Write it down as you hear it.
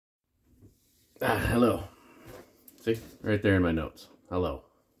Hello. See, right there in my notes. Hello.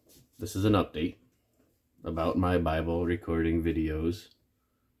 This is an update about my Bible recording videos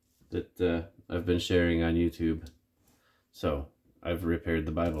that I've been sharing on YouTube. So, I've repaired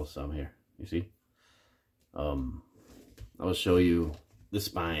the Bible some here. You see? I'll show you the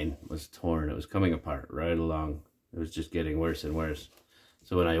spine was torn. It was coming apart right along. It was just getting worse and worse.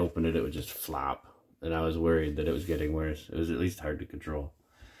 So when I opened it, it would just flop. And I was worried that it was getting worse. It was at least hard to control.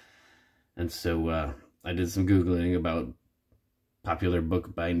 And so I did some Googling about popular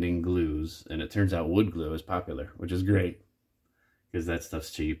book binding glues, and it turns out wood glue is popular, which is great because that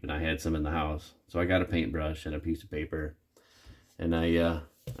stuff's cheap, and I had some in the house. So I got a paintbrush and a piece of paper, and I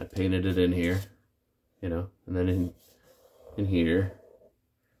painted it in here, you know, and then in here,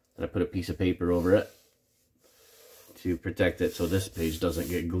 and I put a piece of paper over it to protect it so this page doesn't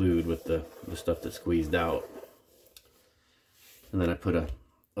get glued with the stuff that's squeezed out. And then I put a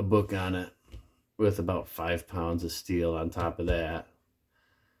book on it with about 5 pounds of steel on top of that,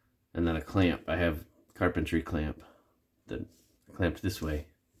 and then a clamp. I have carpentry clamp that clamped this way,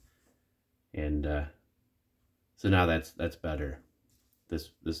 and so now that's better.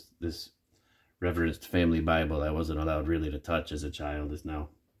 This reverenced family Bible I wasn't allowed really to touch as a child is now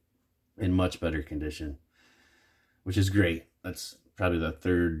in much better condition, which is great. That's probably the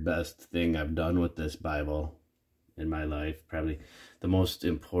third best thing I've done with this Bible in my life. Probably the most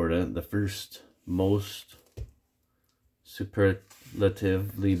important. The first most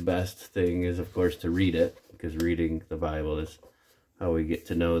superlatively best thing is, of course, to read it, because reading the Bible is how we get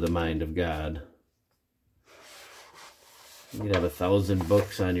to know the mind of God. You can have 1,000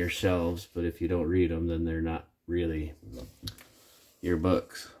 books on your shelves, but if you don't read them, then they're not really your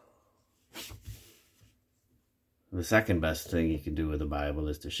books. The second best thing you can do with the Bible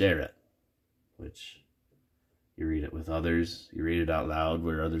is to share it, which you read it with others, you read it out loud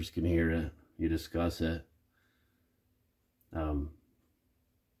where others can hear it, you discuss it. And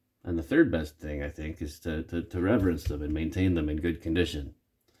the third best thing, I think, is to reverence them and maintain them in good condition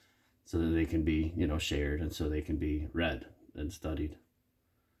so that they can be, you know, shared, and so they can be read and studied.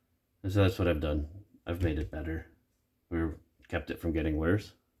 And so that's what I've done. I've made it better. We've kept it from getting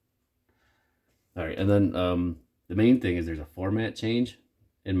worse. All right, and then the main thing is there's a format change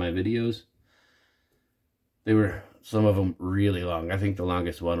in my videos. They were, some of them, really long. I think the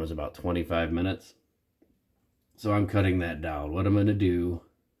longest one was about 25 minutes. So I'm cutting that down. What I'm going to do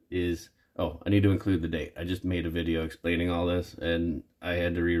is, oh, I need to include the date. I just made a video explaining all this, and I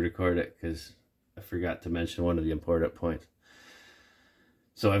had to re-record it because I forgot to mention one of the important points.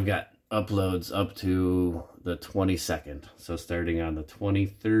 So I've got uploads up to the 22nd. So starting on the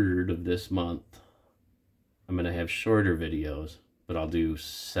 23rd of this month, I'm going to have shorter videos, but I'll do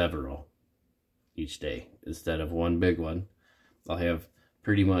several each day instead of one big one. I'll have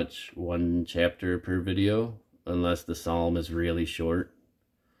pretty much one chapter per video, unless the psalm is really short,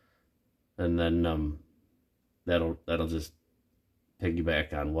 and then that'll just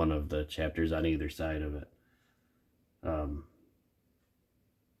piggyback on one of the chapters on either side of it.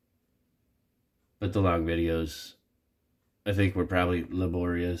 But the long videos, I think, were probably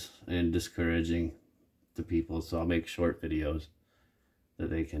laborious and discouraging to people, so I'll make short videos that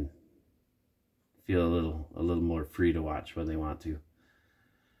they can feel a little more free to watch when they want to.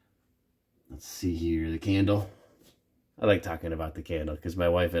 Let's see here, the candle. I like talking about the candle because my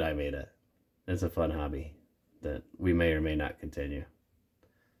wife and I made it. It's a fun hobby that we may or may not continue.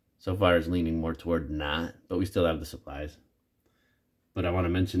 So far it's leaning more toward not, but we still have the supplies. But I want to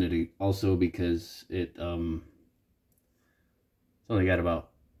mention it also because it's only got about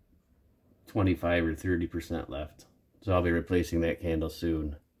 25 or 30% left. So I'll be replacing that candle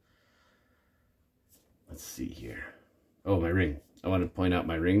soon. Let's see here. Oh, my ring. I want to point out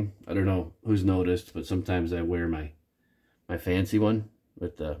my ring. I don't know who's noticed, but sometimes I wear my fancy one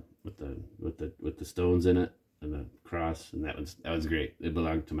with the stones in it and the cross, and that was great. It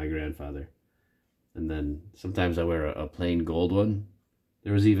belonged to my grandfather. And then sometimes I wear a plain gold one.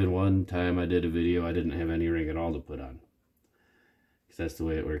 There was even one time I did a video I didn't have any ring at all to put on, because that's the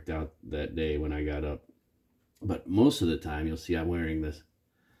way it worked out that day when I got up. But most of the time you'll see I'm wearing this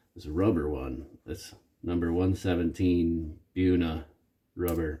rubber one. That's number 117 Buna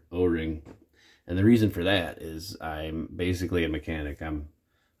rubber O-ring. And the reason for that is I'm basically a mechanic. I'm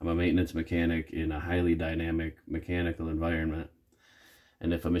a maintenance mechanic in a highly dynamic mechanical environment.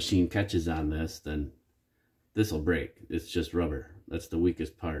 And if a machine catches on this, then this will break. It's just rubber. That's the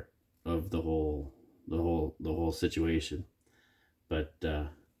weakest part of the whole situation. But a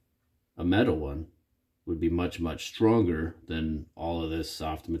metal one would be much, much stronger than all of this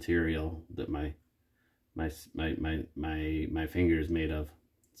soft material that my finger is made of.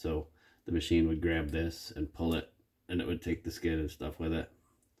 So the machine would grab this and pull it, and it would take the skin and stuff with it.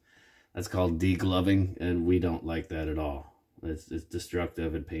 That's called degloving, and we don't like that at all. It's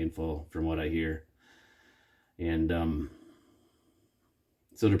destructive and painful from what I hear. And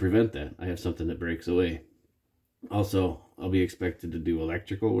so to prevent that, I have something that breaks away. Also, I'll be expected to do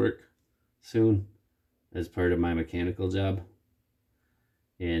electrical work soon as part of my mechanical job.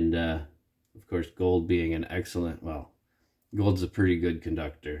 And of course, gold being an excellent, well, gold's a pretty good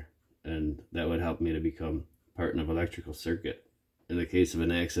conductor, and that would help me to become part of an electrical circuit in the case of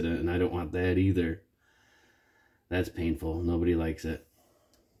an accident, and I don't want that either. That's painful. Nobody likes it.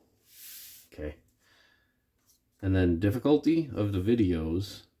 Okay. And then difficulty of the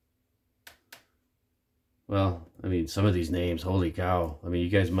videos. Well, I mean, some of these names, holy cow. I mean, you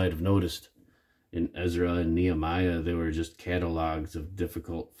guys might have noticed in Ezra and Nehemiah, they were just catalogs of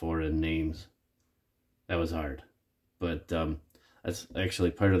difficult foreign names. That was hard. But that's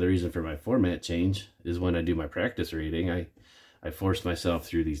actually part of the reason for my format change, is when I do my practice reading, I force myself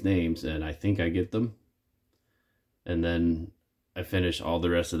through these names, and I think I get them. And then I finish all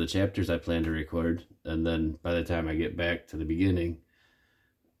the rest of the chapters I plan to record, and then by the time I get back to the beginning,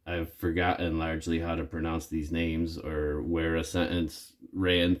 I've forgotten largely how to pronounce these names or where a sentence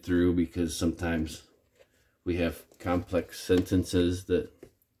ran through, because sometimes we have complex sentences that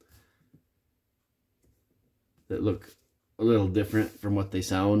look a little different from what they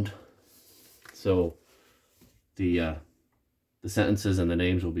sound. So the sentences and the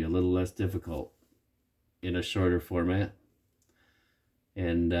names will be a little less difficult in a shorter format.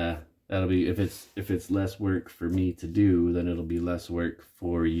 And that'll be, if it's less work for me to do, then it'll be less work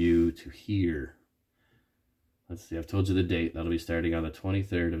for you to hear. Let's see, I've told you the date. That'll be starting on the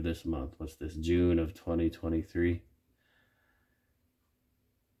 23rd of this month. What's this, June of 2023?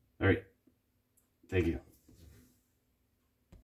 All right. Thank you.